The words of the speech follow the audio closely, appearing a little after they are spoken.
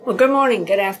Well, good morning,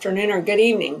 good afternoon, or good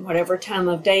evening, whatever time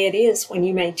of day it is when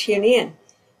you may tune in.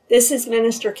 This is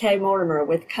Minister Kay Mortimer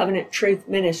with Covenant Truth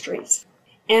Ministries.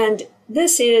 And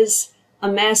this is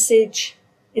a message.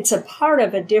 It's a part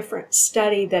of a different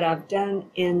study that I've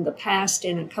done in the past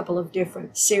in a couple of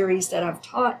different series that I've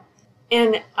taught.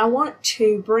 And I want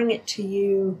to bring it to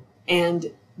you,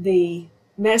 and the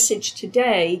message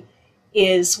today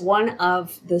is one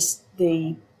of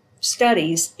the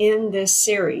studies in this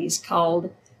series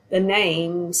called The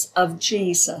Names of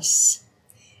Jesus.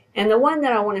 And the one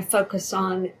that I want to focus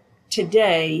on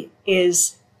today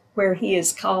is where he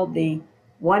is called the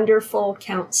Wonderful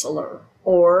Counselor,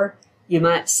 or you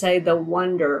might say the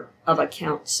wonder of a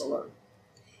counselor.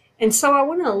 And so I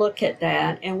want to look at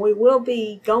that, and we will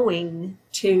be going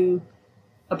to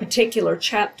a particular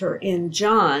chapter in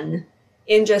John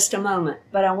in just a moment.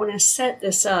 But I want to set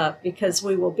this up because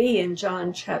we will be in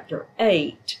John chapter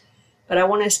 8. But I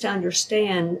want us to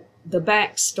understand the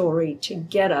backstory to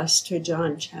get us to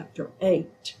John chapter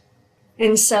 8.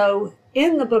 And so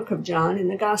in the book of John, in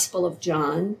the Gospel of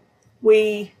John,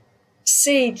 we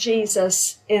see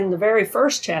Jesus in the very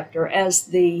first chapter as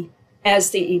the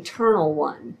eternal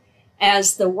one,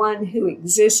 as the one who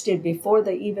existed before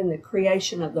even the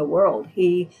creation of the world.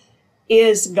 He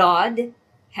is God,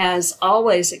 has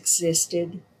always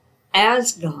existed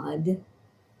as God,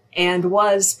 and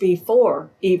was before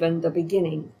even the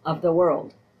beginning of the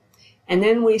world. And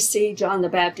then we see John the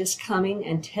Baptist coming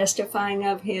and testifying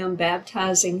of him,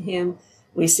 baptizing him.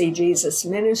 We see Jesus'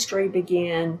 ministry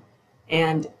begin,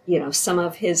 and some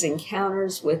of his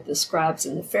encounters with the scribes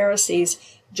and the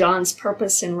Pharisees. John's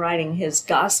purpose in writing his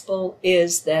gospel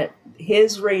is that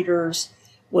his readers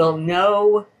will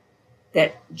know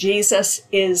that Jesus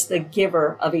is the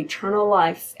giver of eternal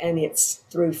life, and it's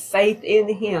through faith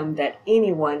in him that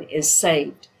anyone is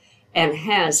saved and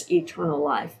has eternal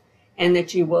life, and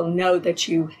that you will know that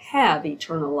you have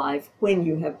eternal life when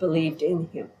you have believed in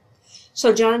him.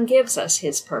 So John gives us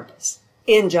his purpose.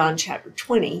 In John chapter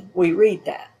 20, we read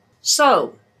that.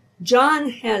 So John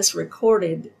has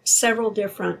recorded several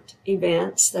different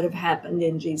events that have happened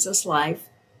in Jesus' life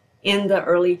in the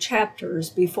early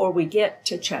chapters before we get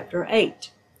to chapter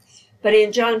 8. But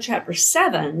in John chapter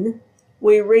 7,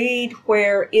 we read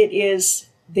where it is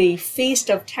the Feast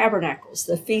of Tabernacles,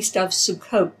 the Feast of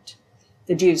Sukkot,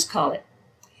 the Jews call it.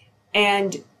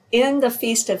 And in the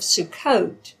Feast of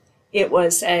Sukkot, it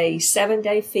was a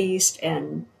 7-day feast,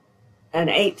 and an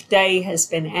 8th day has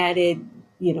been added,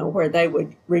 where they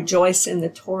would rejoice in the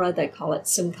Torah. They call it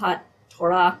Simchat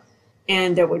Torah,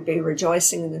 and there would be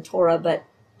rejoicing in the Torah. But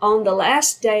on the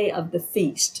last day of the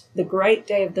feast, the great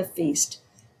day of the feast,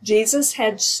 Jesus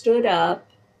had stood up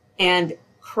and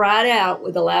cried out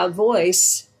with a loud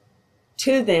voice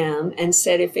to them and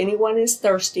said, "If anyone is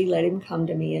thirsty, let him come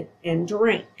to me and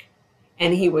drink."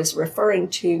 And he was referring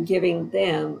to giving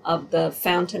them of the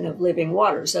fountain of living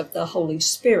waters, of the Holy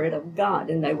Spirit of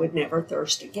God, and they would never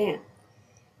thirst again.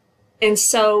 And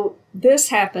so this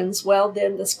happens. Well,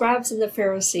 then the scribes and the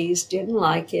Pharisees didn't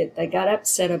like it. They got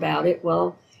upset about it.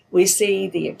 Well, we see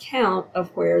the account of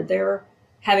where they're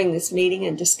having this meeting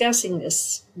and discussing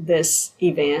this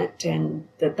event, and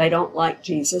that they don't like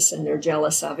Jesus and they're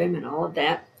jealous of him and all of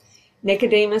that.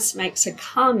 Nicodemus makes a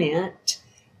comment.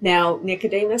 Now,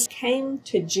 Nicodemus came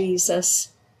to Jesus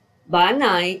by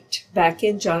night back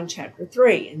in John chapter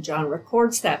 3, and John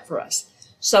records that for us.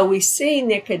 So we see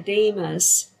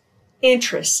Nicodemus'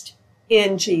 interest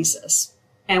in Jesus,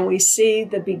 and we see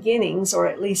the beginnings, or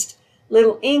at least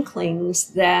little inklings,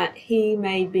 that he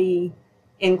may be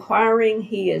inquiring.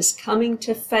 He is coming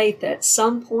to faith at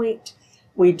some point.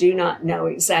 We do not know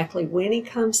exactly when he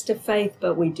comes to faith,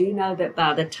 but we do know that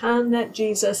by the time that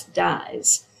Jesus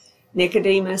dies,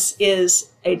 Nicodemus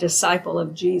is a disciple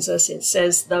of Jesus. It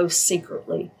says, though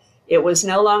secretly. It was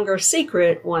no longer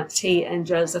secret once he and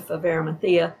Joseph of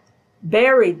Arimathea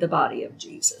buried the body of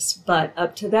Jesus. But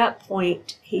up to that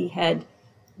point, he had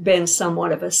been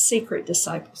somewhat of a secret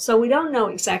disciple. So we don't know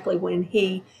exactly when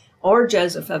he or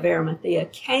Joseph of Arimathea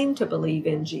came to believe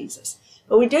in Jesus.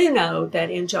 But we do know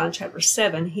that in John chapter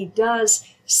 7, he does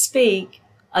speak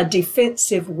a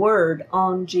defensive word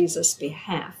on Jesus'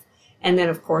 behalf. And then,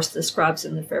 of course, the scribes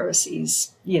and the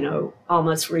Pharisees,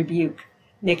 almost rebuke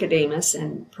Nicodemus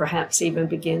and perhaps even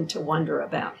begin to wonder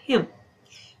about him.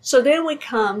 So then we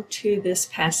come to this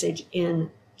passage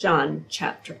in John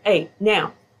chapter 8.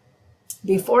 Now,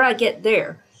 before I get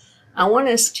there, I want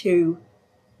us to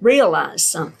realize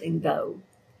something, though,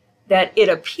 that it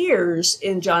appears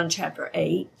in John chapter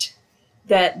 8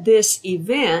 that this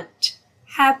event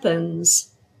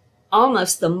happens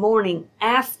almost the morning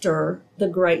after the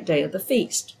great day of the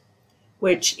feast.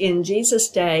 which in Jesus'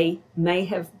 day may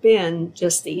have been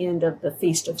just the end of the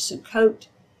Feast of Sukkot.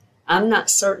 I'm not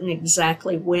certain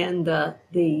exactly when the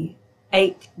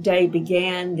 8th day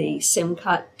began, the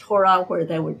Simchat Torah, where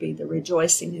there would be the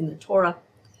rejoicing in the Torah.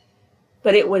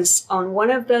 But it was on one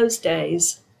of those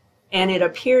days, and it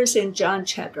appears in John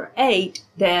chapter 8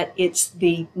 that it's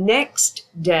the next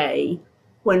day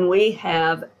when we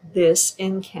have this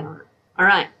encounter. All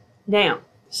right, now,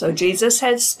 so Jesus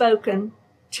had spoken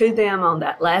to them on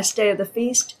that last day of the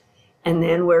feast, and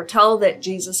then we're told that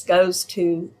Jesus goes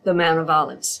to the Mount of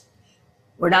Olives.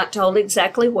 We're not told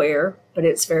exactly where, but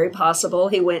it's very possible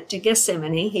he went to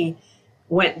Gethsemane. He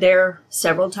went there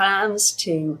several times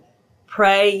to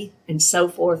pray and so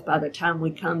forth. By the time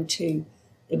we come to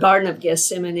the Garden of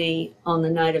Gethsemane on the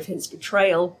night of his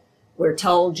betrayal, we're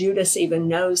told Judas even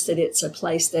knows that it's a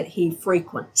place that he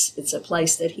frequents. It's a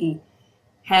place that he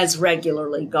has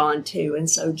regularly gone to, and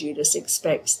so Judas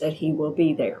expects that he will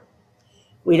be there.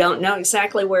 We don't know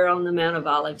exactly where on the Mount of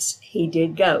Olives he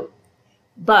did go,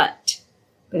 but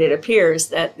it appears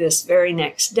that this very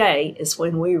next day is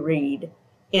when we read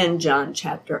in John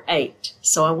chapter 8.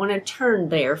 So I want to turn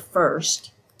there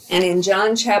first. And in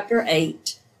John chapter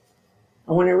 8,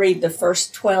 I want to read the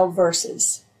first 12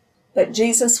 verses. But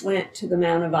Jesus went to the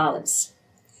Mount of Olives.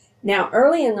 Now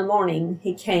early in the morning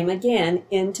he came again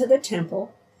into the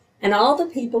temple, and all the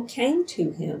people came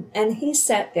to him, and he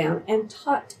sat down and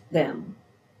taught them.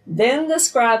 Then the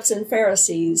scribes and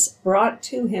Pharisees brought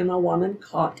to him a woman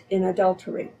caught in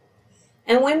adultery.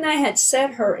 And when they had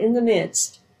set her in the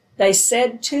midst, they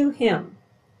said to him,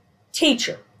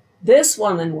 Teacher, this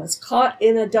woman was caught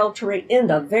in adultery in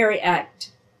the very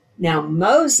act. Now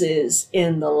Moses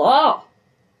in the law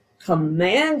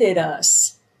commanded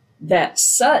us that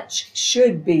such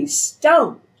should be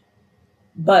stoned.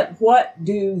 But what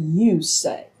do you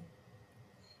say?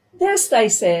 This they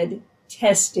said,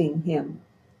 testing him,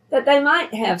 that they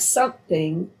might have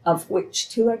something of which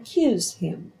to accuse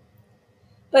him.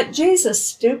 But Jesus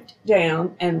stooped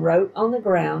down and wrote on the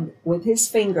ground with his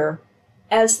finger,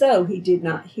 as though he did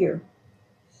not hear.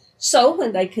 So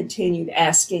when they continued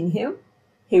asking him,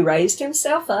 he raised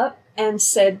himself up and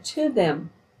said to them,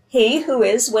 He who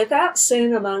is without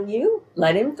sin among you,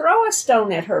 let him throw a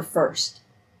stone at her first.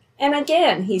 And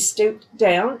again he stooped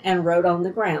down and wrote on the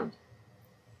ground.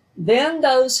 Then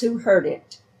those who heard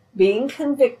it, being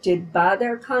convicted by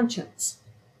their conscience,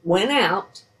 went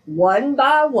out one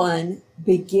by one,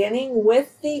 beginning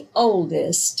with the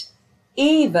oldest,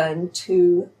 even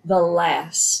to the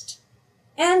last.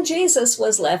 And Jesus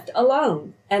was left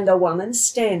alone, and the woman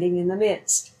standing in the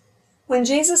midst. When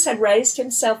Jesus had raised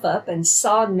himself up and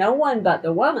saw no one but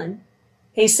the woman,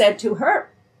 he said to her,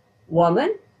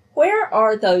 Woman, where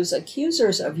are those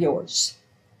accusers of yours?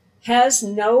 Has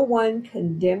no one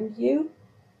condemned you?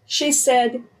 She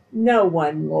said, No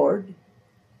one, Lord.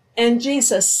 And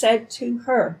Jesus said to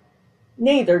her,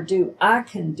 Neither do I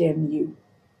condemn you.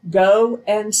 Go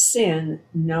and sin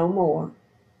no more.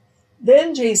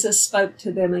 Then Jesus spoke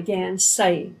to them again,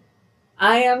 saying,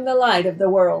 I am the light of the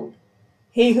world.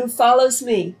 He who follows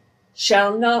me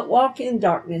shall not walk in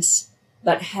darkness,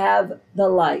 but have the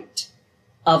light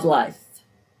of life.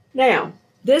 Now,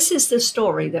 this is the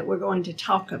story that we're going to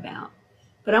talk about,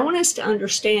 but I want us to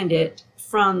understand it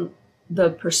from the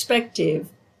perspective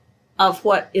of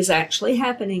what is actually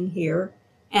happening here,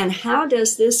 and how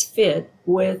does this fit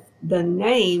with the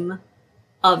name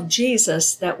of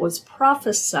Jesus that was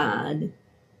prophesied,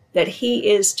 that he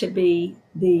is to be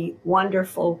the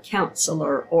wonderful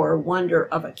counselor, or wonder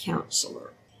of a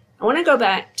counselor. I want to go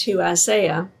back to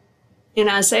Isaiah. In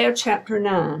Isaiah chapter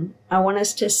 9, I want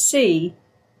us to see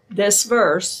this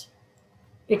verse,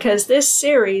 because this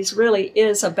series really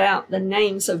is about the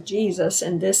names of Jesus,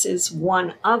 and this is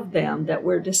one of them that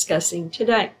we're discussing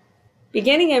today.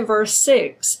 Beginning in verse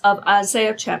 6 of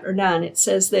Isaiah chapter 9, it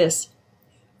says this,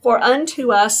 For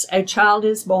unto us a child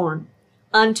is born,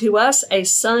 unto us a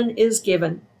son is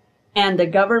given, and the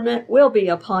government will be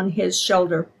upon his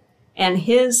shoulder, and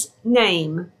his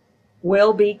name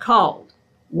will be called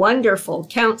Wonderful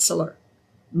Counselor,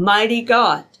 Mighty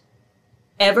God,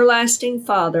 Everlasting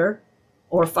Father,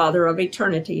 or Father of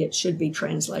Eternity, it should be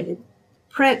translated,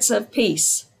 Prince of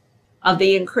Peace. Of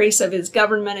the increase of his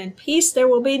government and peace there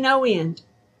will be no end,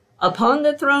 upon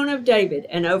the throne of David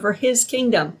and over his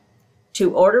kingdom,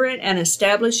 to order it and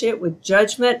establish it with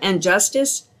judgment and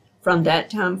justice from that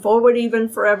time forward, even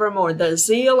forevermore. The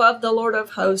zeal of the Lord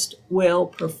of hosts will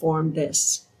perform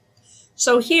this.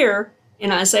 So here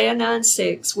in Isaiah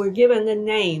 9:6, we're given the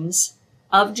names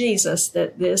of Jesus,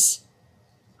 that this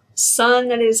son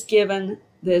that is given,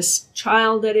 this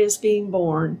child that is being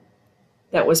born,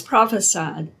 that was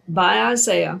prophesied by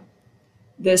Isaiah,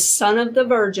 this son of the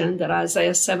virgin that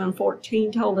Isaiah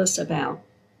 7:14 told us about,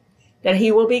 that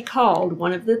he will be called,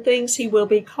 one of the things he will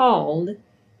be called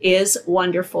is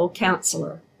Wonderful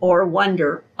Counselor, or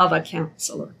Wonder of a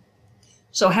Counselor.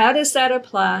 So how does that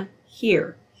apply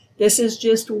here? This is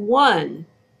just one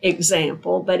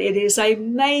example, but it is a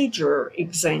major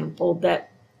example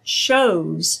that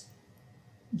shows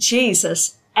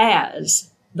Jesus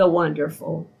as the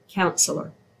Wonderful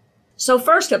Counselor. So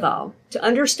first of all, to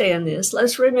understand this,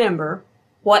 let's remember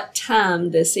what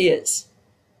time this is.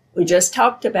 We just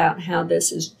talked about how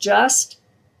this is just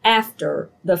after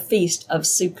the Feast of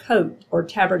Sukkot, or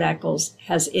Tabernacles,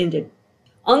 has ended.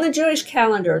 On the Jewish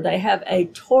calendar, they have a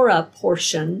Torah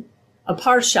portion, a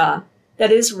parsha,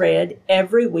 that is read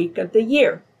every week of the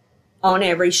year, on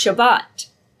every Shabbat.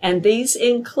 And these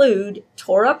include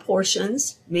Torah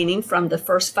portions, meaning from the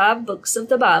first 5 books of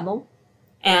the Bible,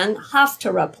 and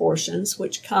Haftarah portions,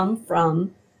 which come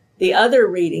from the other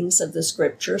readings of the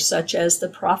scripture, such as the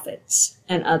prophets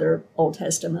and other Old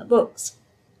Testament books.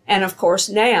 And of course,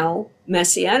 now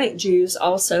Messianic Jews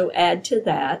also add to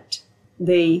that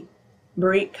the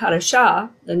Brit Chadashah,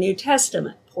 the New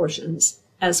Testament portions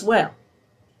as well.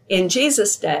 In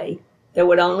Jesus' day, there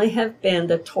would only have been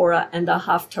the Torah and the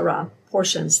Haftarah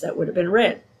portions that would have been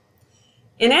read.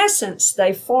 In essence,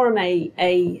 they form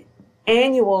a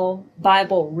annual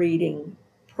Bible reading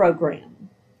program.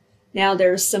 Now,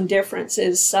 there's some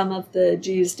differences. Some of the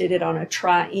Jews did it on a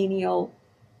triennial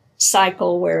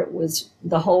cycle where it was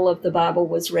the whole of the Bible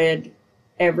was read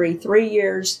every 3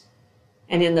 years.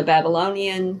 And in the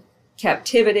Babylonian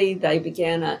captivity, they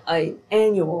began an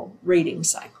annual reading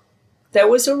cycle. There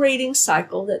was a reading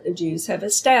cycle that the Jews have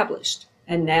established,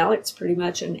 and now it's pretty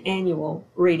much an annual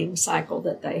reading cycle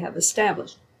that they have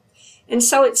established. And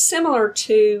so it's similar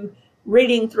to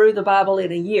reading through the Bible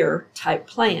in a year type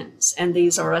plans, and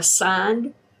these are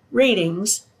assigned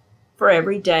readings for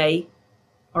every day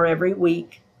or every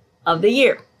week of the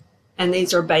year. And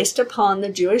these are based upon the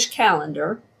Jewish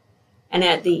calendar, and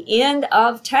at the end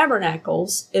of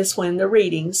Tabernacles is when the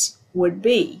readings would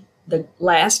be. The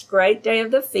last great day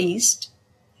of the feast,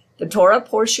 the Torah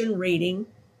portion reading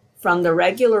from the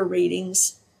regular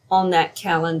readings on that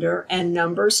calendar, and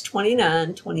Numbers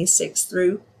 29, 26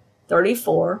 through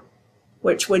 34,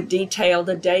 which would detail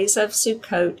the days of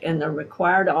Sukkot and the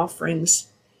required offerings.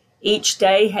 Each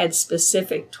day had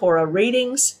specific Torah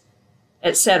readings,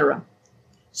 etc.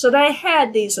 So they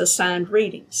had these assigned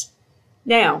readings.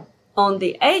 Now, on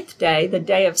the 8th day, the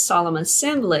day of solemn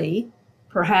assembly,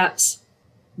 perhaps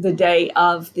the day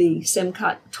of the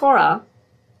Simchat Torah,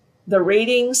 the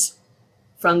readings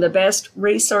from the best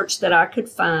research that I could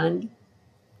find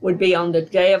would be on the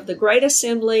day of the Great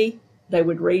Assembly. They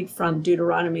would read from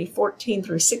Deuteronomy 14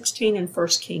 through 16 and 1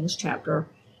 Kings chapter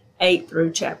 8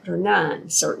 through chapter 9,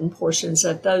 certain portions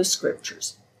of those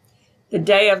scriptures. The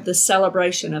day of the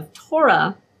celebration of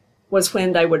Torah was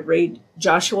when they would read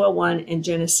Joshua 1 and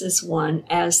Genesis 1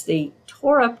 as the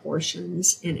Torah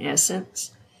portions, in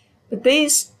essence. But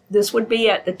this would be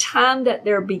at the time that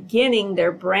they're beginning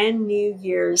their brand new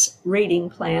year's reading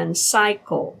plan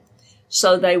cycle.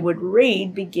 So they would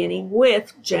read beginning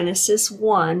with Genesis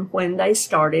 1 when they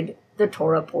started the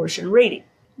Torah portion reading.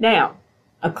 Now,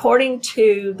 according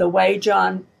to the way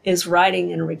John is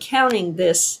writing and recounting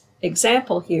this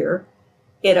example here,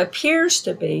 it appears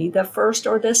to be the first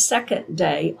or the second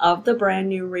day of the brand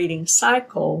new reading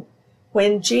cycle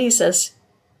when Jesus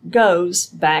goes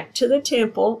back to the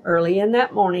temple early in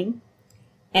that morning,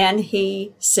 and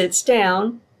he sits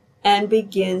down and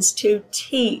begins to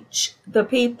teach the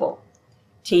people,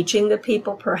 teaching the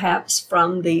people perhaps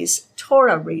from these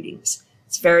Torah readings.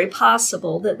 It's very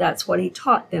possible that that's what he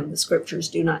taught them. The scriptures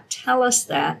do not tell us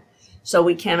that, so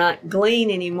we cannot glean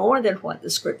any more than what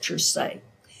the scriptures say.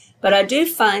 But I do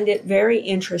find it very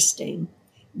interesting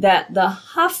that the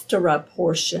Haftarah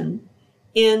portion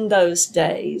in those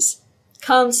days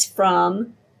comes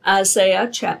from Isaiah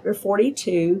chapter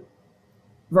 42,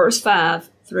 verse 5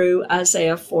 through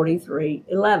Isaiah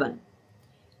 43:11.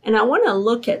 And I want to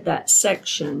look at that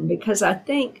section because I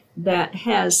think that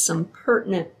has some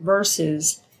pertinent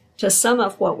verses to some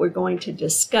of what we're going to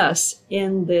discuss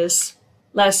in this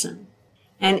lesson.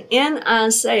 And in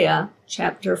Isaiah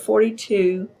chapter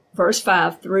 42, verse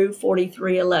 5 through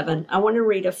 43:11, I want to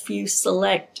read a few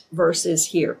select verses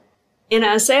here. In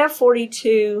Isaiah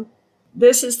 42,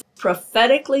 this is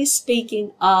prophetically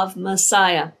speaking of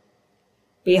Messiah.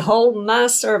 Behold my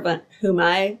servant whom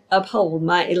I uphold,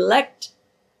 my elect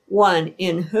one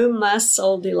in whom my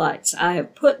soul delights. I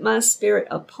have put my spirit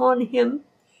upon him.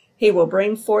 He will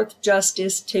bring forth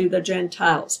justice to the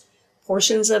Gentiles.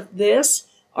 Portions of this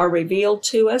are revealed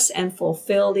to us and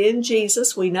fulfilled in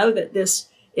Jesus. We know that this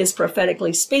is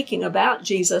prophetically speaking about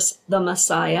Jesus, the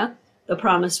Messiah, the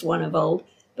promised one of old.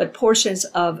 But portions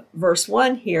of verse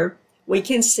 1 here, we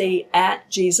can see at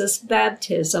Jesus'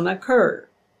 baptism occurred,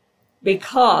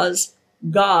 because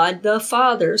God the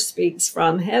Father speaks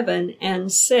from heaven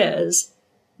and says,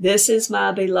 "This is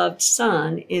my beloved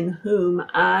Son, in whom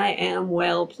I am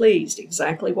well pleased."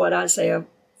 Exactly what Isaiah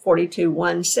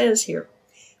 42:1 says here.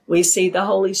 We see the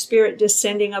Holy Spirit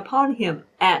descending upon him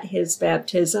at his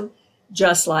baptism,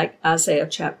 just like Isaiah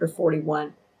chapter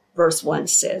 41, verse 1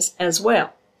 says as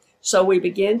well. So we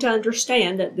begin to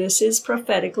understand that this is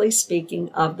prophetically speaking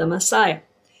of the Messiah.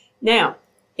 Now,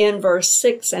 in verse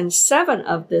 6 and 7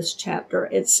 of this chapter,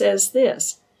 it says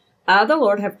this, "I, the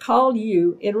Lord, have called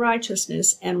you in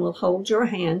righteousness and will hold your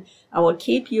hand. I will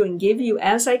keep you and give you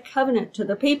as a covenant to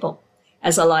the people,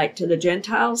 as a light to the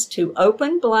Gentiles, to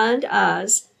open blind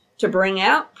eyes, to bring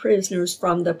out prisoners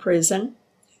from the prison,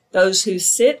 those who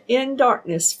sit in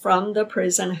darkness from the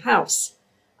prison house.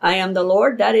 I am the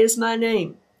Lord, that is my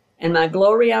name, and my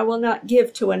glory I will not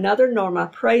give to another, nor my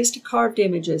praise to carved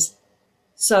images."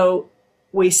 So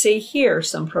we see here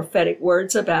some prophetic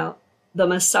words about the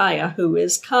Messiah who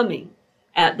is coming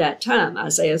at that time.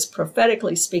 Isaiah is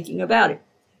prophetically speaking about it.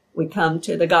 We come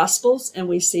to the Gospels and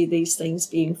we see these things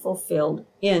being fulfilled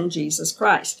in Jesus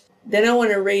Christ. Then I want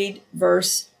to read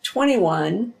verse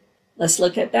 21. Let's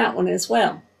look at that one as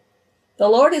well. "The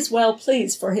Lord is well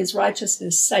pleased for his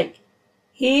righteousness' sake.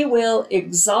 He will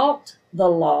exalt the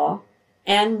law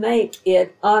and make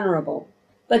it honorable.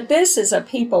 But this is a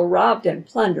people robbed and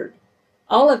plundered.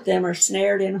 All of them are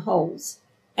snared in holes,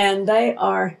 and they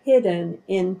are hidden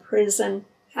in prison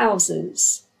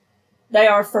houses. They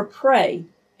are for prey,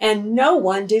 and no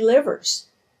one delivers,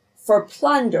 for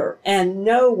plunder, and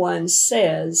no one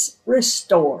says,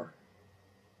 'Restore.'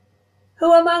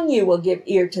 Who among you will give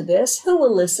ear to this? Who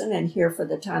will listen and hear for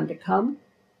the time to come?"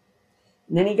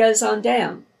 And then he goes on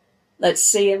down. Let's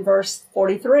see in verse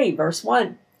 43, verse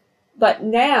 1. "But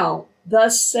now,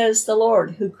 thus says the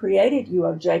Lord, who created you,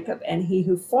 O Jacob, and he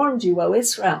who formed you, O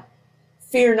Israel.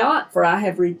 Fear not, for I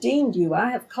have redeemed you. I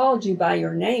have called you by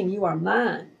your name. You are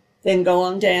mine." Then go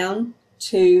on down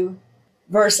to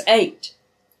verse 8.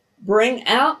 "Bring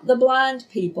out the blind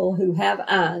people who have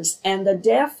eyes, and the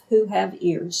deaf who have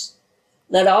ears.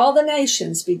 Let all the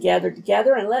nations be gathered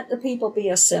together, and let the people be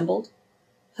assembled.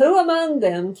 Who among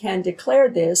them can declare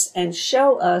this and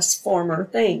show us former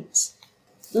things?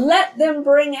 Let them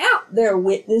bring out their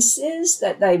witnesses,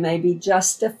 that they may be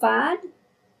justified,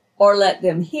 or let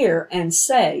them hear and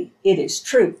say, 'It is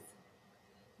truth.'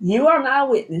 You are my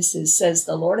witnesses, says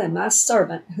the Lord, and my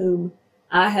servant whom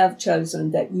I have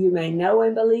chosen, that you may know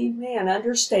and believe me and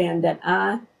understand that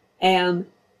I am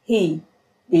he.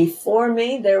 Before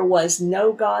me there was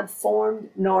no God formed,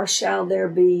 nor shall there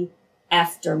be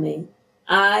after me.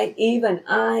 I, even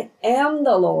I, am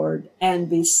the Lord, and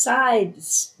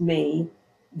besides me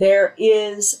there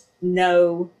is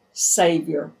no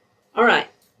Savior." All right,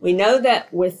 we know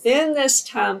that within this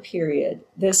time period,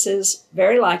 this is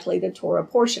very likely the Torah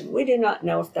portion. We do not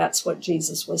know if that's what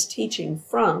Jesus was teaching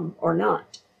from or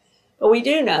not. But we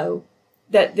do know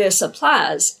that this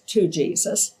applies to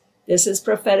Jesus. This is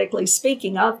prophetically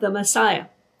speaking of the Messiah.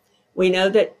 We know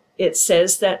that it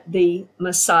says that the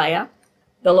Messiah,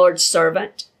 the Lord's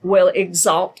servant, will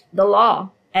exalt the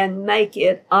law and make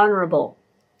it honorable.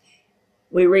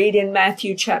 We read in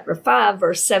Matthew chapter 5,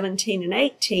 verse 17 and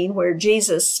 18, where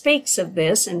Jesus speaks of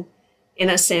this, and in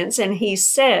a sense, and he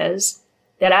says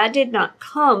that I did not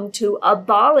come to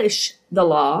abolish the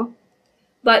law,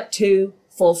 but to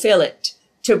fulfill it,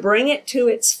 to bring it to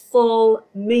its full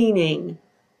meaning,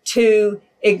 to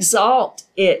exalt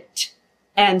it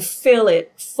and fill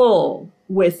it full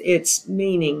with its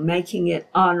meaning, making it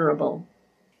honorable.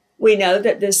 We know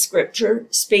that this scripture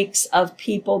speaks of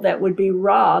people that would be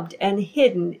robbed and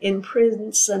hidden in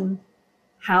prison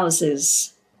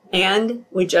houses. And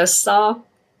we just saw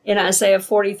in Isaiah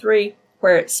 43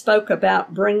 where it spoke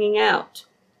about bringing out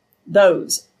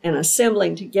those and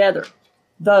assembling together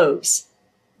those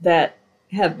that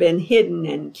have been hidden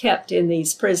and kept in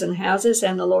these prison houses.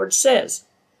 And the Lord says,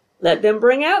 let them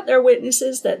bring out their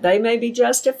witnesses that they may be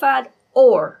justified,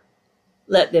 or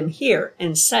let them hear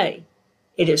and say,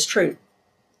 it is true.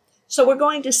 So we're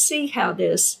going to see how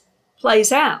this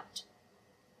plays out,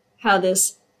 how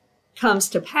this comes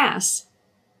to pass,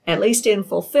 at least in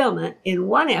fulfillment, in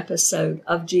one episode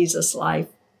of Jesus' life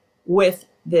with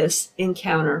this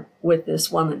encounter with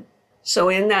this woman. So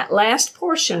in that last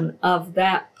portion of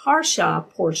that Parsha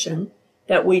portion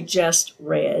that we just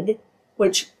read,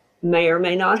 which may or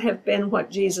may not have been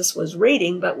what Jesus was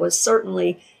reading, but was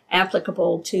certainly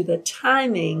applicable to the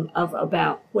timing of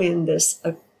about when this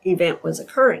event was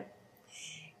occurring.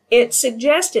 It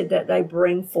suggested that they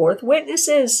bring forth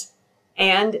witnesses,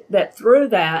 and that through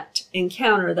that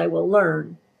encounter they will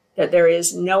learn that there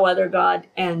is no other God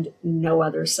and no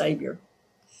other Savior.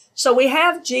 So we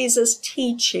have Jesus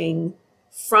teaching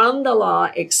from the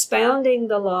law, expounding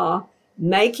the law,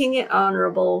 making it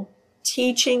honorable,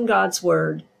 teaching God's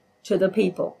word to the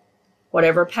people,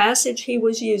 whatever passage he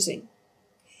was using.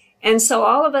 And so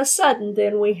all of a sudden,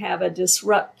 then we have a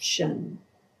disruption.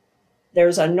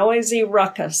 There's a noisy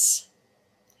ruckus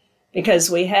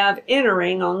because we have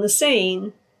entering on the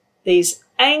scene these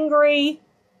angry,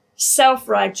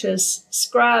 self-righteous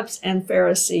scribes and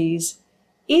Pharisees,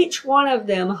 each one of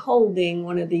them holding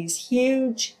one of these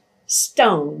huge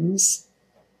stones,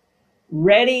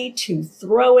 ready to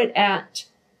throw it at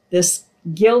this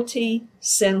guilty,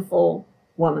 sinful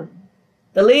woman.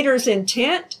 The leader's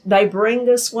intent, they bring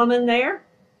this woman there.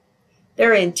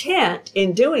 Their intent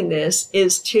in doing this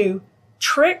is to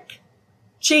trick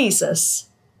Jesus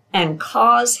and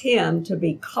cause him to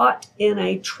be caught in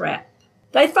a trap.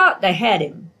 They thought they had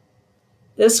him.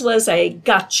 This was a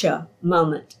gotcha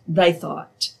moment, they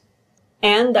thought.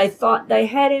 And they thought they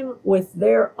had him with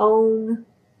their own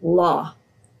law,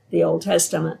 the Old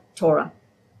Testament Torah.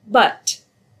 But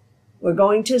we're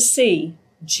going to see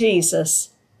Jesus'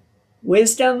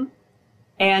 wisdom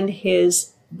and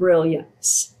his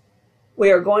brilliance.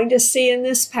 We are going to see in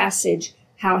this passage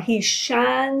how he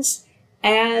shines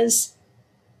as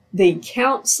the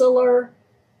counselor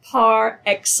par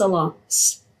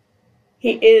excellence.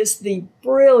 He is the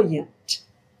brilliant,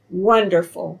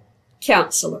 wonderful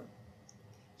counselor.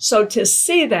 So to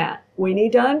see that, we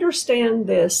need to understand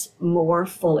this more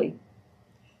fully.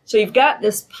 So you've got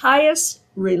this pious,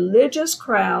 religious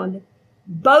crowd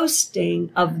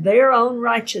boasting of their own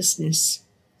righteousness,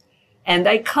 and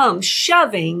they come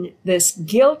shoving this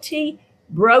guilty,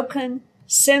 broken,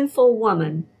 sinful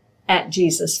woman at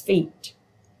Jesus' feet,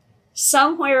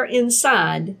 somewhere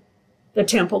inside the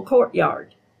temple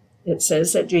courtyard. It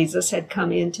says that Jesus had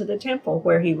come into the temple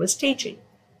where he was teaching,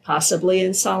 possibly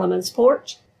in Solomon's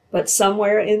porch, but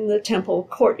somewhere in the temple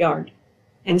courtyard.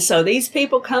 And so these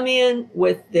people come in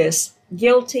with this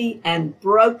guilty and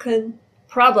broken,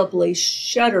 probably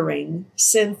shuddering,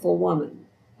 sinful woman.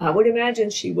 I would imagine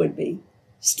she would be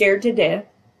scared to death.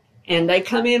 And they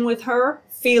come in with her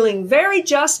feeling very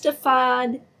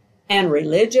justified and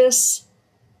religious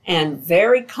and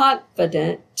very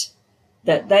confident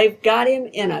that they've got him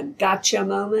in a gotcha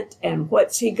moment, and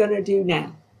what's he going to do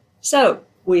now? So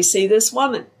we see this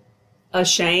woman,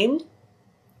 ashamed,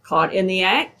 caught in the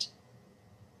act.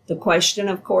 The question,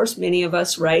 of course, many of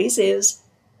us raise is,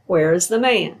 where is the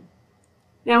man?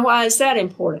 Now, why is that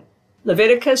important?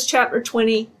 Leviticus chapter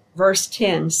 20, verse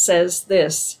 10 says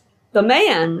this: the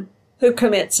man who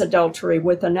commits adultery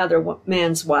with another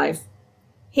man's wife,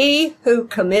 he who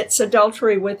commits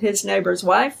adultery with his neighbor's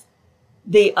wife,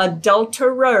 the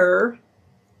adulterer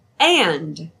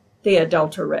and the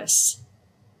adulteress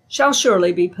shall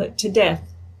surely be put to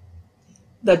death.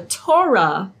 The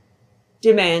Torah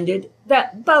demanded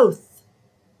that both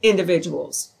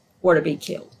individuals were to be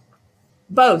killed.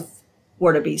 Both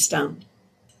were to be stoned.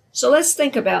 So let's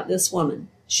think about this woman.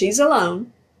 She's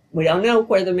alone. We don't know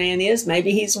where the man is.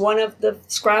 Maybe he's one of the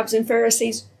scribes and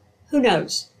Pharisees. Who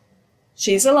knows?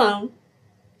 She's alone.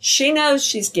 She knows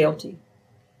she's guilty.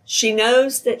 She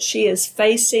knows that she is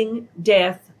facing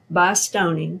death by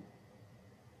stoning.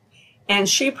 And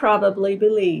she probably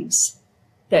believes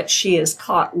that she is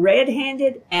caught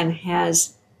red-handed and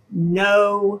has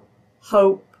no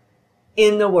hope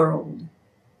in the world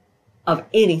of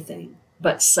anything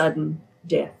but sudden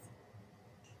death.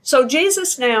 So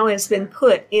Jesus now has been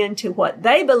put into what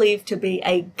they believe to be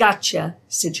a gotcha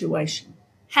situation.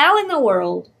 How in the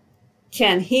world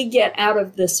can he get out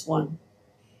of this one?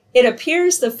 It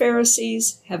appears the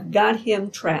Pharisees have got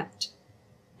him trapped,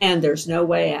 and there's no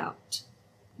way out.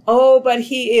 Oh, but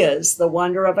he is the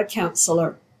wonder of a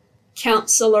counselor.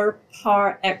 Counselor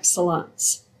par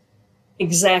excellence.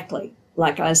 Exactly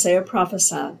like Isaiah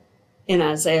prophesied in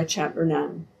Isaiah chapter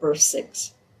 9, verse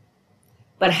 6.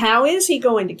 But how is he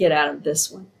going to get out of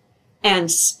this one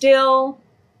and still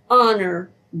honor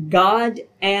God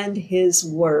and his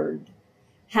word?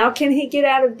 How can he get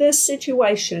out of this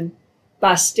situation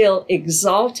by still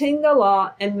exalting the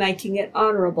law and making it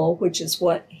honorable, which is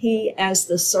what he, as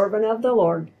the servant of the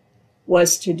Lord,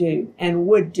 was to do and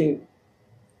would do?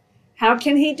 How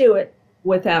can he do it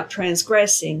without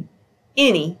transgressing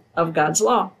any of God's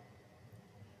law?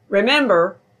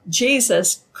 Remember,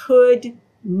 Jesus could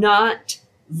not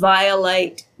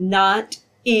violate not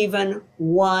even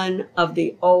one of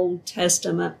the Old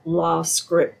Testament law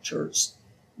scriptures.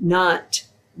 Not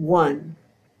one.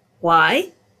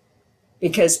 Why?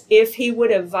 Because if he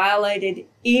would have violated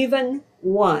even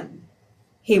one,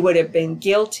 he would have been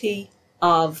guilty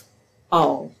of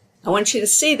all. I want you to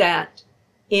see that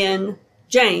in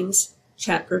James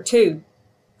chapter 2,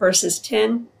 verses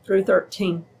 10 through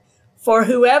 13. For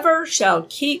whoever shall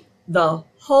keep the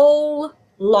whole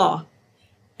law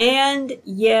and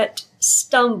yet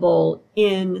stumble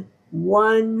in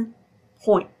one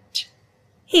point,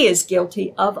 he is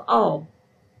guilty of all.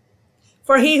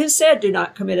 For he who said, do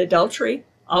not commit adultery,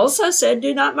 also said,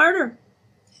 do not murder.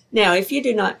 Now, if you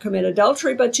do not commit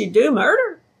adultery, but you do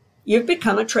murder, you've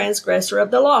become a transgressor of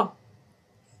the law.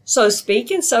 So speak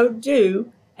and so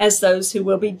do as those who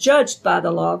will be judged by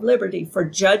the law of liberty. For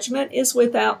judgment is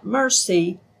without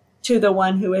mercy to the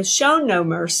one who has shown no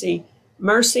mercy.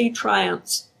 Mercy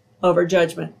triumphs over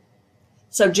judgment.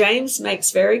 So James makes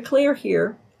very clear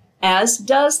here, as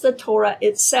does the Torah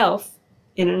itself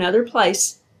in another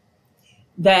place,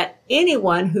 that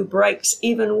anyone who breaks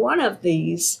even one of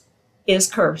these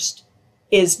is cursed,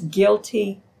 is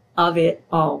guilty of it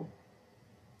all.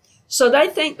 So they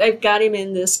think they've got him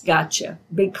in this gotcha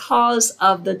because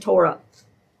of the Torah.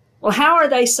 Well, how are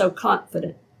they so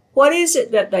confident? What is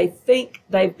it that they think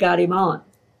they've got him on?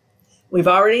 We've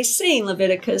already seen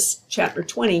Leviticus chapter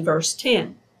 20, verse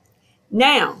 10.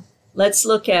 Now, let's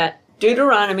look at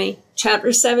Deuteronomy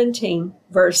chapter 17,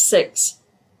 verse 6.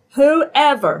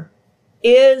 Whoever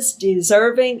is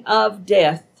deserving of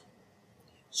death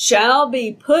shall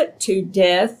be put to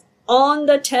death on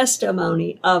the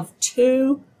testimony of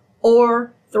 2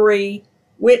 or 3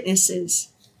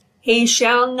 witnesses. He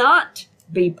shall not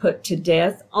be put to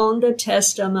death on the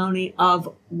testimony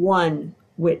of 1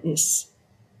 witness.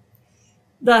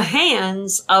 The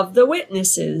hands of the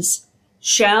witnesses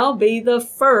shall be the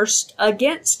first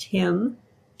against him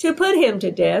to put him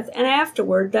to death, and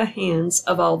afterward the hands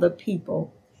of all the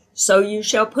people. So you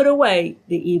shall put away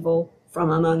the evil from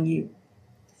among you.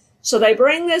 So they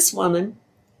bring this woman.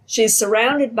 She's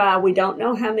surrounded by, we don't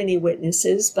know how many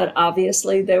witnesses, but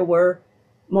obviously there were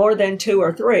more than 2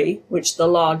 or 3, which the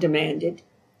law demanded.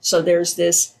 So there's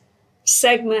this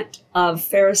segment of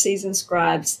Pharisees and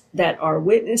scribes that are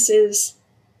witnesses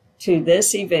to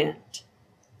this event.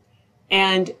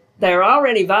 And they're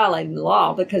already violating the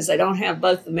law because they don't have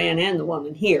both the man and the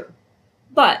woman here.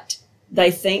 But they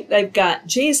think they've got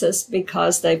Jesus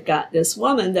because they've got this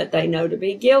woman that they know to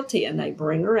be guilty, and they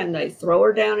bring her and they throw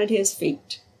her down at his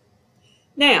feet.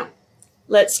 Now,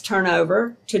 let's turn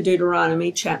over to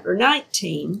Deuteronomy chapter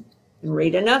 19 and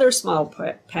read another small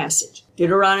passage.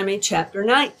 Deuteronomy chapter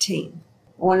 19.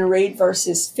 I want to read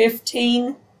verses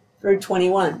 15 through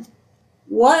 21.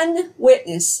 1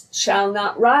 witness shall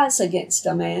not rise against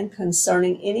a man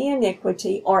concerning any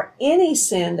iniquity or any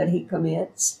sin that he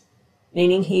commits,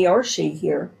 meaning he or she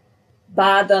here.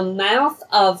 By the mouth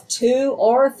of 2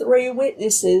 or 3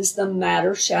 witnesses the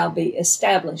matter shall be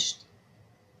established.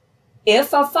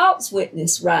 If a false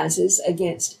witness rises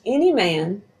against any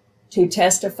man to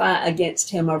testify against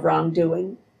him of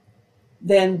wrongdoing,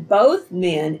 then both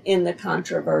men in the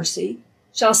controversy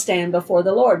shall stand before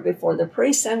the Lord, before the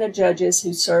priests and the judges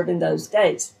who serve in those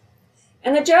days.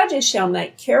 And the judges shall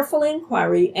make careful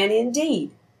inquiry, and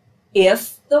indeed,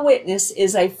 if the witness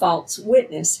is a false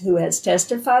witness who has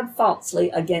testified falsely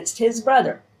against his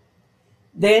brother,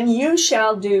 then you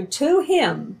shall do to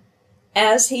him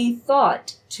as he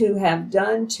thought to have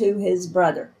done to his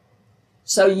brother.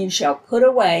 So you shall put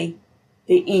away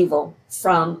the evil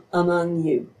from among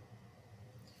you.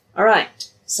 All right,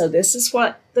 so this is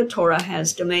what the Torah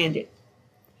has demanded.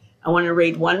 I want to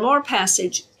read one more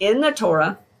passage in the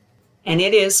Torah, and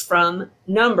it is from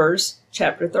Numbers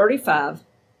chapter 35,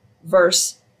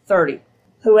 verse 30.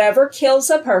 Whoever kills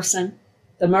a person,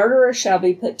 the murderer shall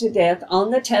be put to death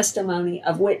on the testimony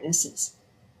of witnesses.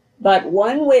 But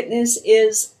 1 witness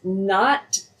is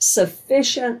not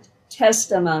sufficient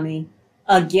testimony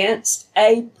against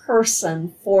a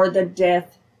person for the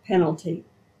death penalty.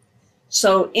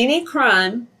 So any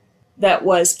crime that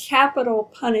was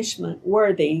capital punishment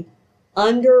worthy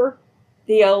under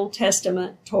the Old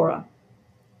Testament Torah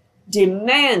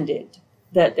demanded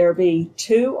that there be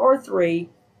 2 or 3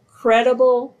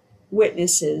 credible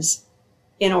witnesses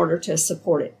in order to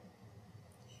support it.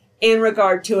 In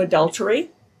regard to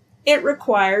adultery, it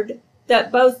required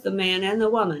that both the man and the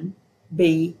woman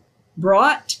be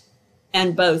brought,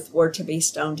 and both were to be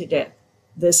stoned to death.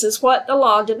 This is what the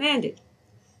law demanded.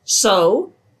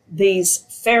 So these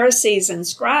Pharisees and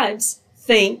scribes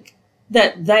think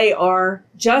that they are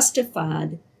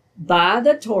justified by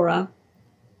the Torah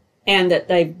and that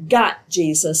they've got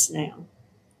Jesus now.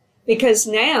 Because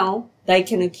now they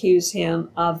can accuse him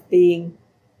of being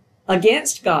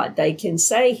against God. They can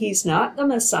say he's not the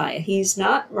Messiah. He's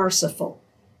not merciful.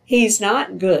 He's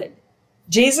not good.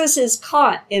 Jesus is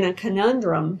caught in a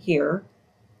conundrum here,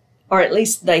 or at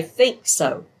least they think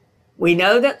so. We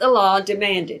know that the law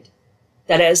demanded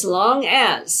that as long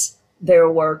as there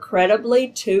were credibly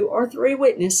 2 or 3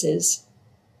 witnesses,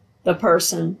 the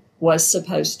person was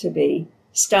supposed to be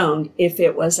stoned if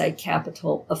it was a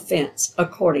capital offense,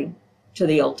 according to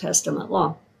the Old Testament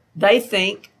law. They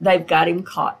think they've got him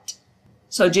caught.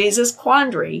 So Jesus'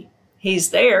 quandary, he's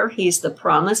there, he's the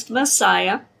promised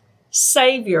Messiah,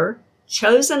 Savior,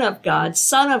 chosen of God,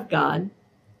 Son of God.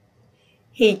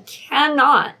 He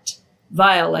cannot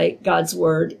violate God's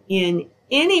word in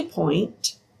any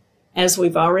point, as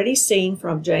we've already seen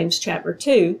from James chapter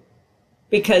 2,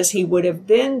 because he would have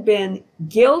then been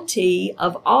guilty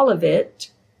of all of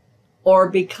it or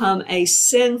become a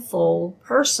sinful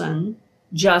person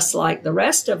just like the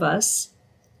rest of us.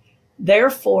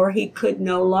 Therefore, he could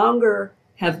no longer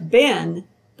have been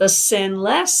the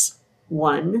sinless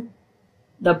one,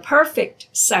 the perfect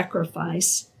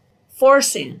sacrifice for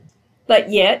sin.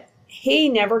 But yet, he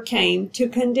never came to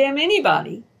condemn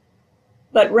anybody,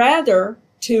 but rather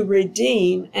to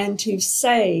redeem and to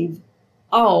save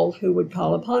all who would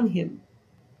call upon him.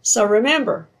 So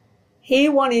remember, he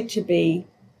wanted to be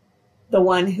the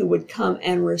one who would come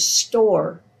and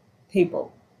restore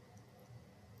people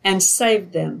and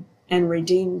save them and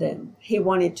redeem them. He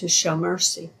wanted to show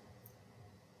mercy.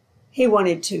 He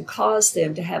wanted to cause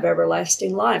them to have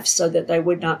everlasting life so that they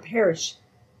would not perish.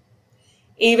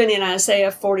 Even in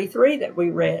Isaiah 43 that we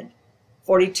read,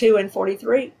 42 and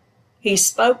 43, he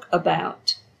spoke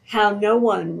about how no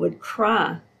one would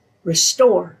cry,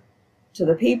 restore to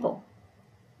the people,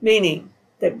 meaning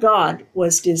that God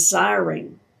was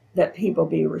desiring that people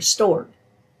be restored,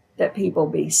 that people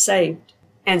be saved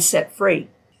and set free.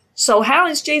 So how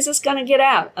is Jesus going to get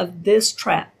out of this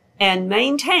trap and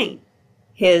maintain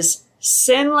his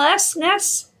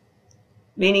sinlessness,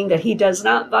 meaning that he does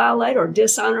not violate or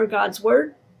dishonor God's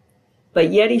word,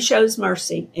 but yet he shows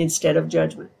mercy instead of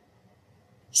judgment?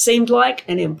 Seemed like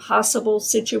an impossible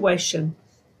situation.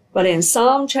 But in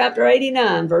Psalm chapter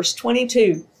 89, verse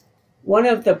 22, one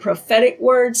of the prophetic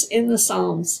words in the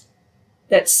Psalms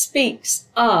that speaks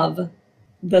of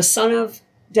the Son of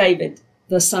David,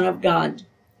 the Son of God,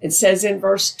 it says in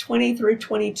verse 20 through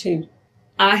 22,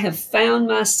 I have found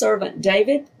my servant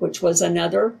David, which was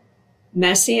another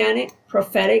messianic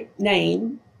prophetic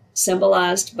name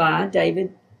symbolized by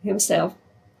David himself.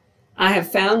 I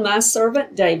have found my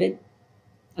servant David,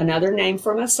 another name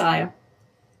for Messiah.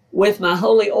 With my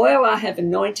holy oil I have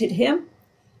anointed him,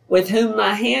 with whom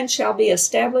my hand shall be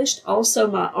established,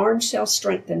 also my arm shall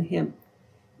strengthen him.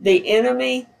 The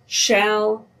enemy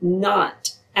shall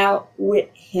not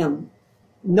outwit him,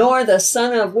 nor the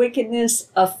son of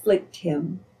wickedness afflict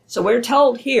him. So we're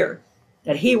told here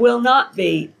that he will not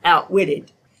be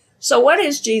outwitted. So what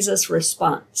is Jesus'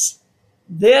 response?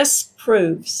 This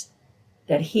proves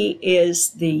that he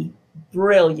is the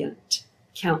brilliant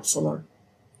counselor.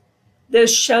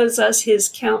 This shows us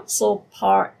his counsel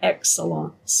par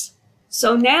excellence.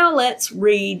 So now let's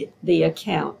read the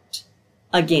account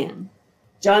again.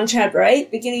 John chapter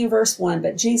 8, beginning verse 1,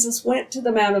 But Jesus went to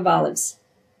the Mount of Olives.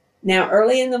 Now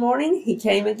early in the morning he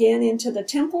came again into the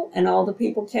temple, and all the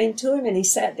people came to him, and he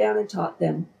sat down and taught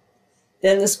them.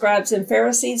 Then the scribes and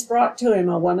Pharisees brought to him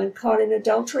a woman caught in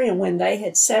adultery, and when they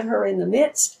had set her in the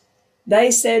midst, they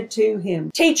said to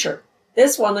him, Teacher,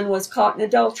 this woman was caught in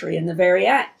adultery in the very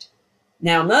act.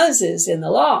 Now Moses in the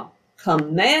law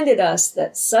commanded us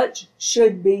that such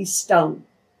should be stoned.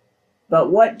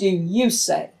 But what do you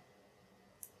say?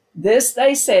 This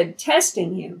they said,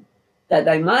 testing him, that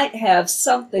they might have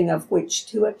something of which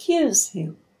to accuse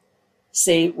him.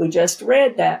 See, we just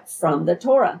read that from the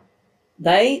Torah.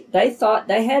 They thought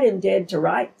they had him dead to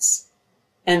rights,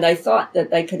 and they thought that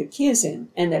they could accuse him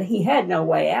and that he had no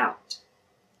way out.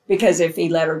 Because if he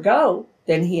let her go,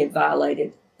 then he had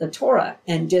violated the Torah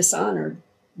and dishonored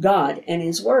God and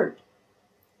his word.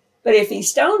 But if he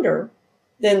stoned her,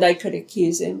 then they could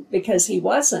accuse him because he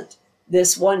wasn't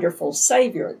this wonderful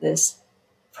Savior, this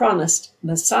promised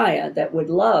Messiah that would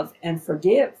love and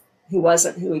forgive. He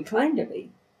wasn't who he claimed to be.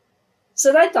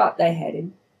 So they thought they had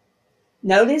him.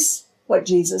 Notice what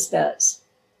Jesus does.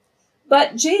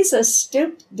 But Jesus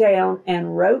stooped down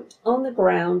and wrote on the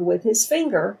ground with his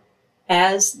finger,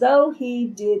 as though he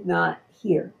did not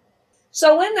hear.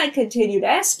 So when they continued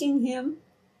asking him,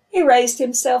 he raised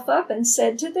himself up and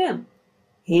said to them,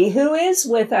 He who is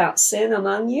without sin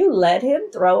among you, let him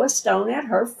throw a stone at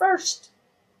her first.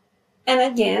 And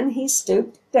again, he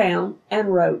stooped down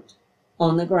and wrote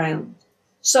on the ground.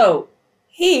 So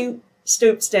he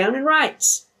stoops down and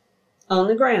writes on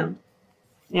the ground.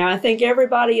 Now, I think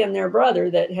everybody and their brother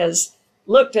that has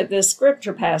looked at this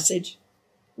scripture passage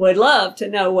would love to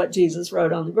know what Jesus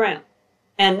wrote on the ground.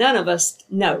 And none of us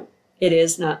know. It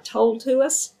is not told to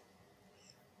us.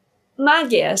 My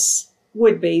guess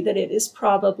would be that it is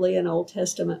probably an Old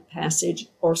Testament passage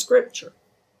or scripture.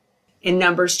 In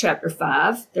Numbers chapter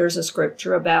 5, there's a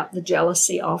scripture about the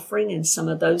jealousy offering and some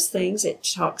of those things it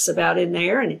talks about in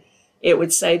there. And it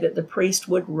would say that the priest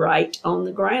would write on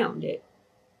the ground.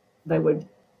 They would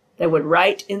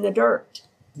write in the dirt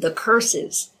the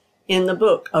curses in the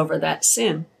book over that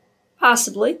sin.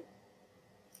 Possibly.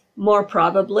 More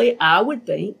probably, I would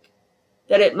think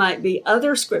that it might be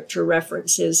other scripture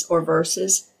references or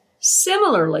verses,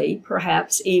 similarly,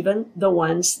 perhaps even the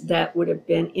ones that would have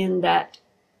been in that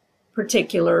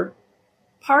particular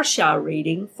parsha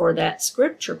reading for that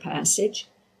scripture passage,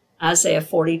 Isaiah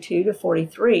 42 to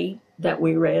 43, that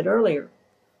we read earlier.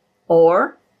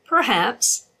 Or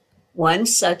perhaps one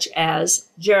such as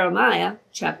Jeremiah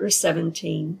chapter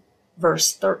 17,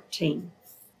 verse 13.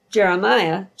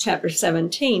 Jeremiah chapter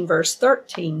 17, verse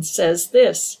 13 says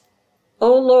this,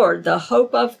 O Lord, the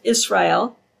hope of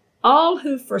Israel, all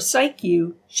who forsake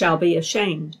you shall be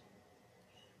ashamed.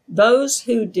 Those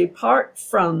who depart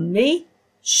from me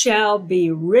shall be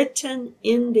written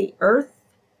in the earth,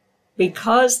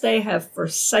 because they have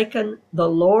forsaken the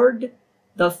Lord,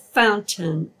 the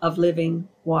fountain of living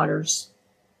waters.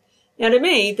 Now, to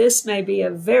me, this may be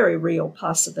a very real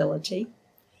possibility.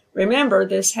 Remember,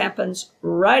 this happens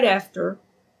right after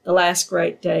the last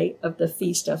great day of the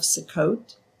Feast of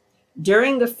Sukkot.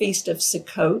 During the Feast of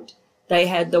Sukkot, they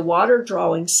had the water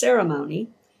drawing ceremony.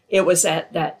 It was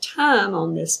at that time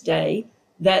on this day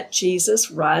that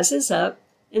Jesus rises up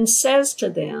and says to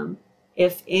them,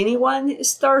 if anyone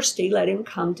is thirsty, let him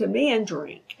come to me and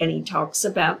drink. And he talks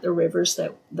about the rivers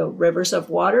of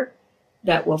water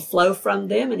that will flow from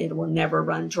them and it will never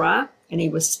run dry. And he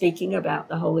was speaking about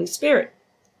the Holy Spirit,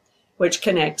 which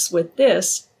connects with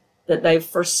this, that they've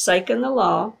forsaken the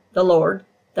Lord,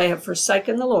 they have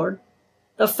forsaken the Lord,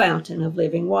 the fountain of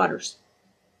living waters.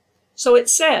 So it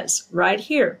says right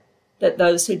here that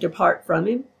those who depart from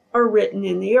him are written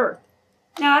in the earth.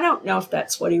 Now, I don't know if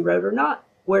that's what he wrote or not.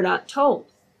 We're not told.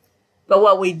 But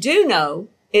what we do know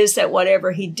is that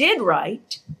whatever he did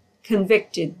write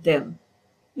convicted them.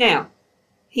 Now,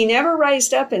 he never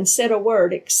raised up and said a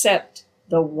word except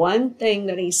the one thing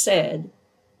that he said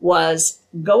was,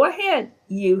 go ahead,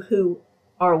 you who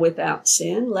are without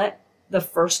sin. Let the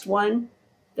first one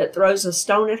that throws a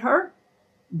stone at her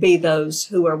be those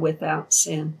who are without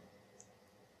sin.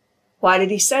 Why did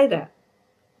he say that?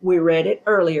 We read it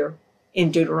earlier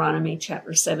in Deuteronomy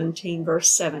chapter 17, verse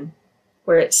 7,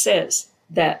 where it says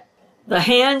that the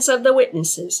hands of the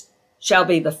witnesses shall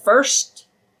be the first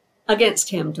against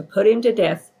him to put him to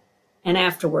death, and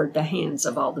afterward the hands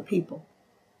of all the people.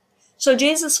 So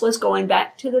Jesus was going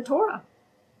back to the Torah,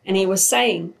 and he was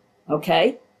saying,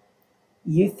 okay,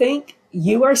 you think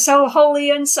you are so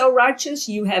holy and so righteous,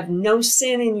 you have no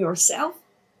sin in yourself?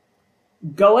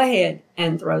 Go ahead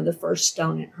and throw the first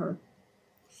stone at her.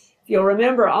 If you'll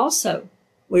remember also,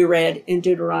 we read in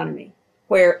Deuteronomy,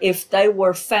 where if they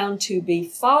were found to be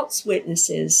false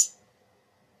witnesses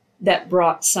that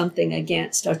brought something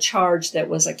against a charge that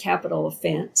was a capital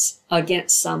offense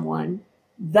against someone,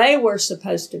 they were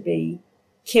supposed to be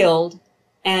killed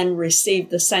and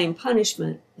receive the same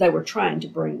punishment they were trying to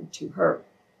bring to her.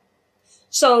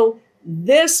 So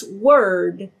this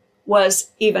word was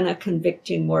even a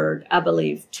convicting word, I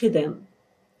believe, to them.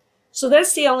 So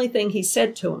that's the only thing he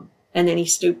said to them. And then he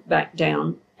stooped back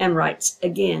down and writes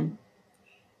again.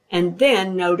 And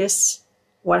then notice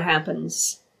what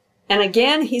happens. And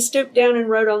again he stooped down and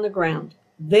wrote on the ground.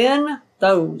 Then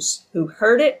those who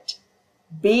heard it,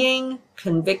 being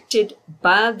convicted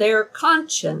by their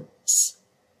conscience,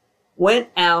 went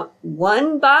out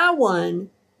one by one,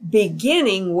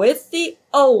 beginning with the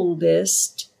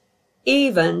oldest,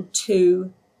 even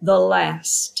to the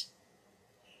last.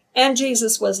 And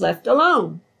Jesus was left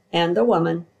alone, and the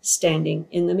woman standing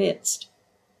in the midst.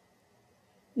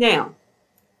 Now,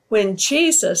 when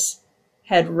Jesus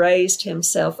had raised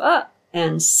himself up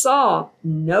and saw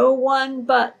no one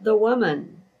but the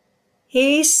woman,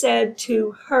 he said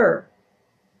to her,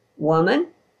 Woman,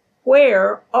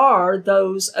 where are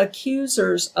those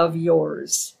accusers of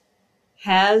yours?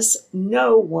 Has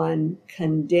no one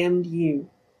condemned you?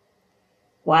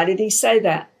 Why did he say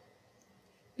that?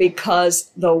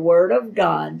 Because the Word of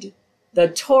God, the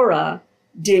Torah,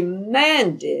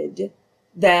 demanded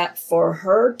that for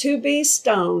her to be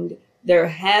stoned, there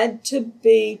had to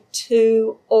be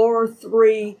 2 or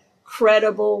 3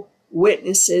 credible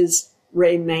witnesses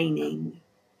remaining.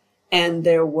 And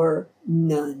there were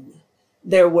none.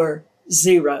 There were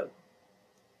 0.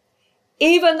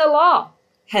 Even the law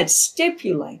had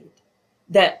stipulated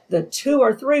that the 2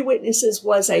 or 3 witnesses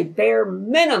was a bare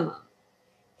minimum.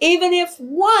 Even if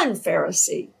one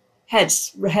Pharisee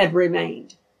had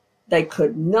remained, they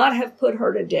could not have put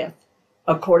her to death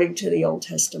according to the Old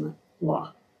Testament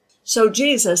law. So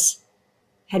Jesus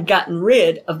had gotten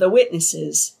rid of the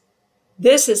witnesses.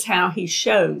 This is how he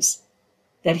shows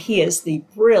that he is the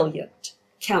brilliant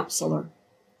counselor,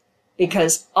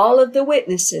 because all of the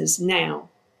witnesses now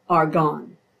are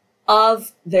gone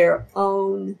of their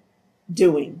own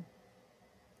doing,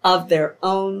 of their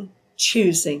own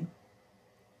choosing.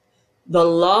 The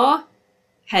law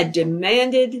had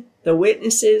demanded the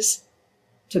witnesses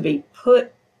to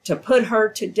put her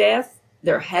to death.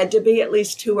 There had to be at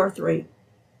least 2 or 3.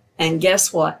 And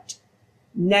guess what?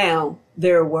 Now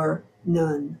there were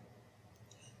none.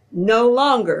 No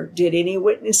longer did any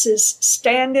witnesses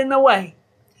stand in the way.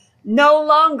 No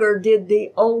longer did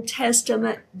the Old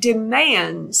Testament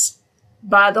demands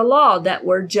by the law that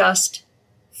were just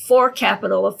for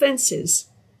capital offenses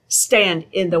stand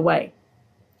in the way.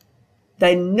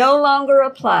 They no longer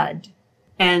applied,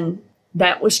 and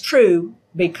that was true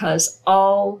because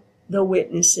all the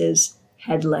witnesses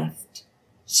had left.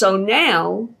 So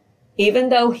now, even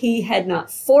though he had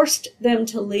not forced them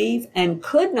to leave and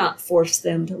could not force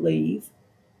them to leave,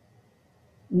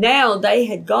 now they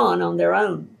had gone on their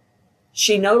own.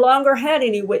 She no longer had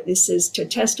any witnesses to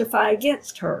testify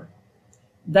against her.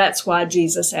 That's why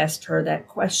Jesus asked her that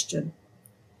question.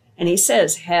 And he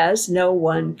says, "Has no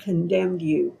one condemned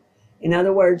you?" In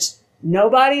other words,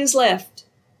 nobody is left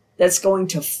that's going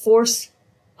to force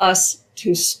us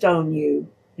to stone you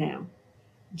now.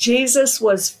 Jesus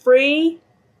was free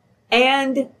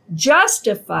and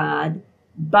justified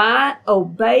by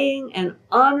obeying and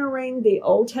honoring the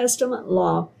Old Testament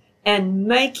law and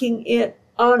making it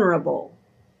honorable.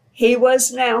 He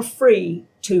was now free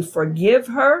to forgive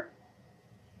her.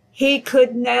 He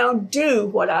could now do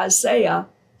what Isaiah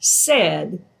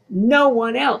said no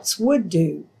one else would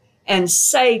do, and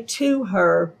say to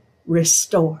her,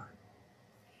 "Restore."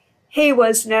 He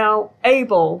was now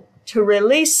able to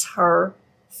release her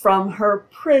from her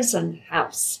prison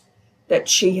house that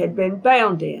she had been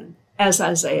bound in, as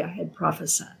Isaiah had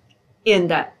prophesied in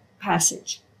that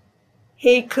passage.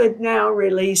 He could now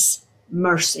release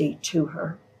mercy to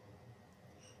her.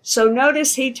 So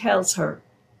notice he tells her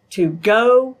to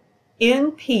go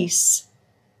in peace,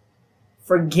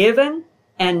 forgiven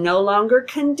and no longer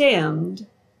condemned,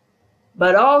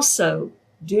 but also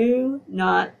do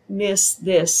not miss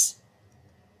this.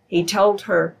 He told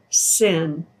her,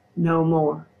 sin no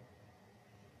more.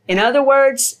 In other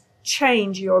words,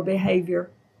 change your behavior.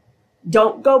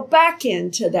 Don't go back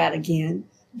into that again.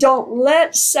 Don't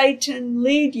let Satan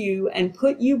lead you and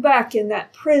put you back in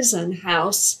that prison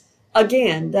house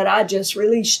again that I just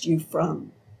released you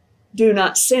from. Do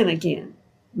not sin again.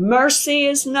 Mercy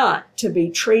is not to be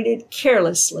treated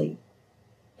carelessly.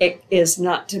 It is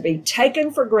not to be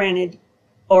taken for granted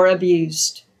or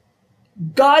abused.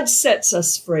 God sets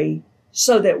us free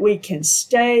so that we can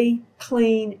stay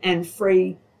clean and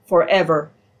free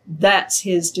forever. That's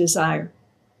his desire.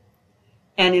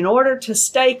 And in order to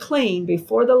stay clean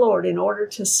before the Lord, in order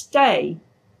to stay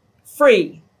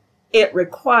free, it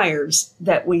requires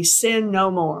that we sin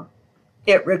no more.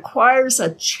 It requires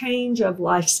a change of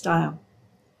lifestyle.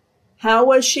 How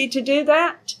was she to do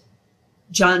that?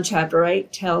 John chapter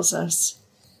 8 tells us,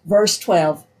 verse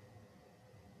 12.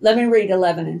 Let me read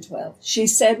 11 and 12. She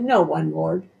said, "No one,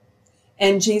 Lord."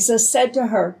 And Jesus said to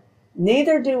her,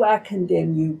 "Neither do I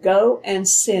condemn you. Go and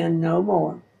sin no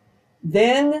more."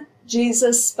 Then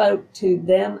Jesus spoke to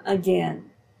them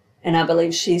again. And I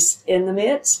believe she's in the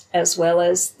midst, as well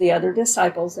as the other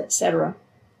disciples, etc.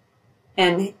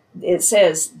 And it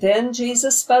says, then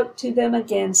Jesus spoke to them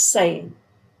again, saying,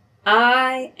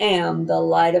 "I am the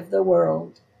light of the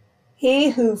world.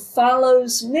 He who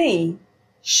follows me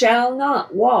shall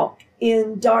not walk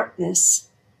in darkness,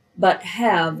 but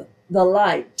have the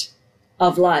light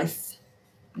of life."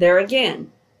 There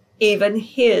again, even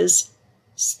his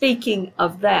speaking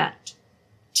of that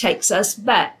takes us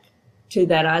back to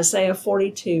that Isaiah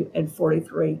 42 and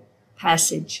 43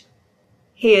 passage.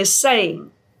 He is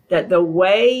saying that the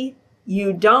way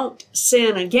you don't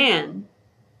sin again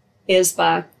is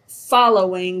by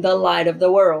following the light of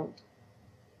the world.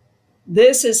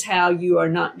 This is how you are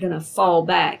not going to fall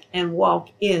back and walk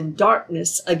in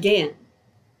darkness again.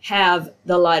 Have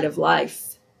the light of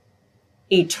life,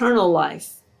 eternal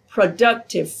life,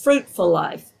 productive, fruitful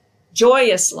life,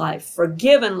 joyous life,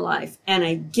 forgiven life, and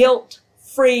a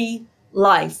guilt-free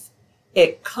life.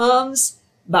 It comes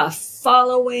by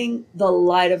following the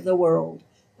light of the world,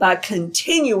 by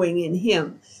continuing in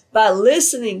Him, by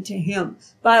listening to Him,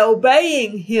 by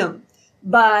obeying Him,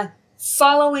 by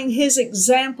following His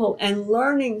example and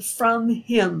learning from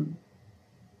Him.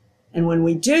 And when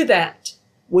we do that,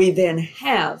 we then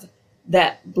have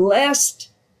that blessed,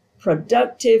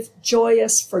 productive,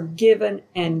 joyous, forgiven,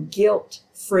 and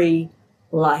guilt-free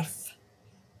life.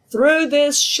 Through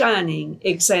this shining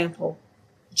example,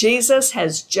 Jesus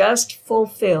has just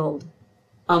fulfilled,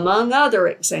 among other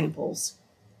examples,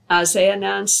 Isaiah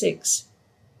 9:6,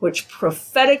 which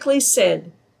prophetically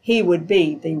said He would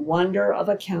be the wonder of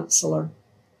a counselor,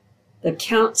 the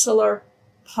counselor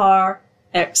par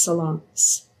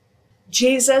excellence.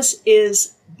 Jesus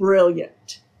is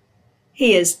brilliant.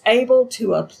 He is able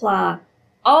to apply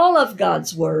all of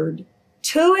God's word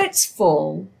to its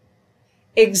full,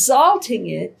 exalting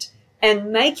it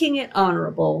and making it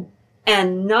honorable,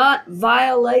 and not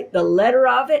violate the letter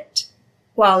of it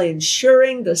while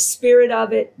ensuring the spirit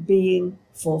of it being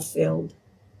fulfilled.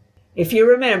 If you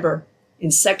remember,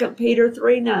 in 2 Peter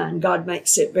 3:9, God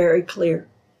makes it very clear.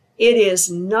 It is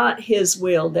not His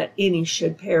will that any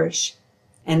should perish.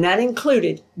 And that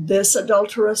included this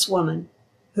adulterous woman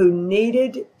who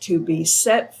needed to be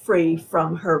set free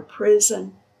from her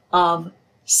prison of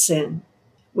sin.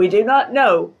 We do not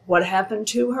know what happened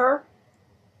to her.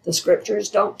 The scriptures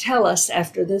don't tell us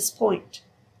after this point.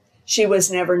 She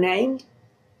was never named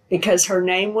because her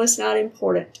name was not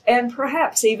important, and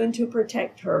perhaps even to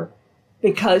protect her,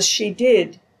 because she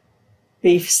did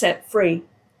be set free.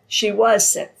 She was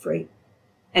set free,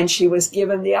 and she was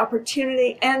given the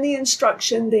opportunity and the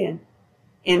instruction then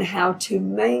in how to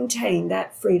maintain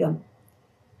that freedom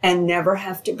and never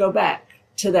have to go back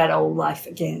to that old life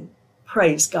again.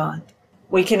 Praise God.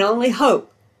 We can only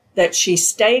hope that she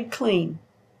stayed clean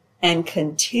and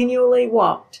continually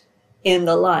walked in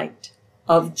the light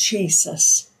of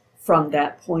Jesus from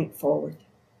that point forward.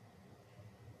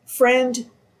 Friend,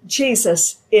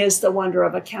 Jesus is the wonder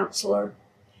of a counselor.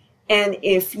 And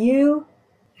if you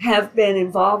have been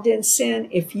involved in sin,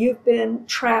 if you've been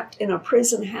trapped in a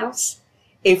prison house,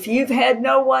 if you've had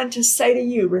no one to say to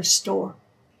you, restore,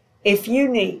 if you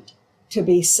need to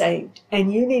be saved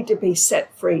and you need to be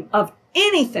set free of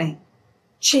anything,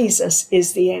 Jesus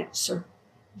is the answer.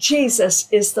 Jesus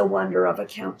is the wonder of a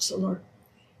counselor.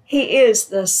 He is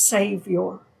the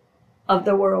Savior of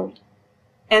the world,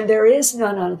 and there is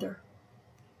none other.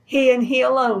 He and He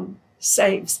alone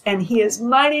saves, and He is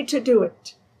mighty to do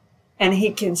it. And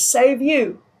He can save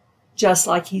you just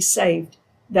like He saved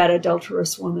that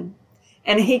adulterous woman.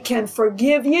 And He can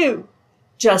forgive you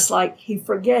just like He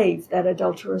forgave that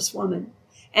adulterous woman.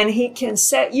 And He can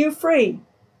set you free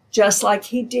just like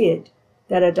He did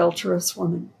that adulterous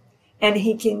woman. And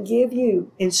He can give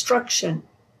you instruction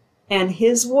and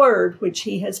His word, which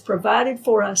He has provided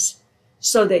for us,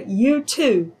 so that you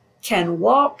too can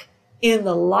walk in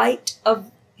the light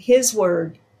of His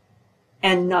word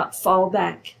and not fall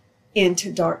back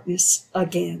into darkness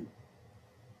again.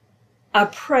 I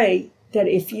pray that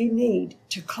if you need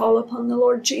to call upon the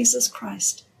Lord Jesus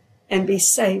Christ and be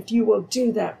saved, you will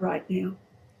do that right now.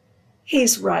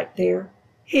 He's right there.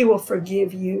 He will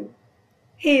forgive you.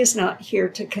 He is not here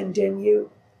to condemn you,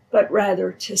 but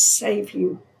rather to save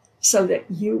you so that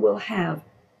you will have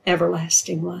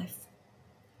everlasting life.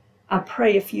 I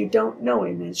pray if you don't know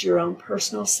Him as your own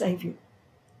personal Savior,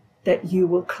 that you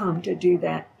will come to do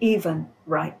that even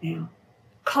right now.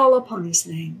 Call upon His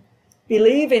name.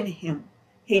 Believe in Him.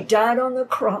 He died on the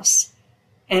cross,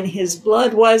 and His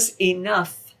blood was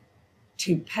enough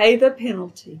to pay the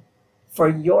penalty for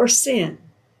your sin,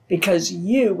 because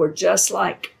you were just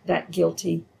like that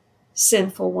guilty,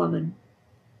 sinful woman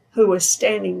who was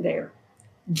standing there,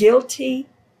 guilty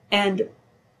and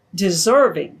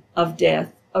deserving of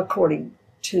death according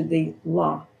to the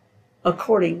law,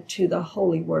 according to the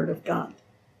holy word of God.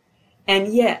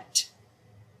 And yet,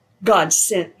 God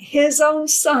sent His own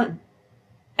Son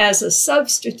as a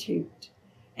substitute,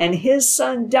 and His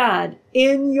Son died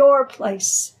in your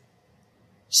place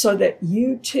so that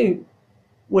you too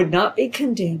would not be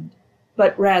condemned,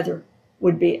 but rather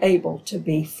would be able to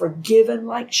be forgiven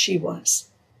like she was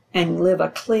and live a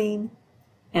clean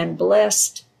and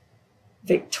blessed,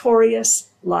 victorious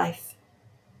life,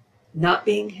 not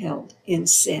being held in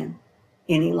sin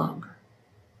any longer.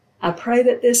 I pray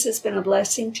that this has been a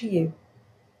blessing to you.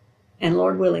 And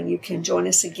Lord willing, you can join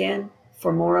us again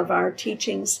for more of our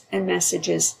teachings and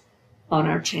messages on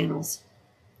our channels.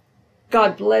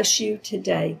 God bless you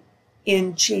today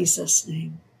in Jesus'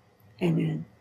 name. Amen.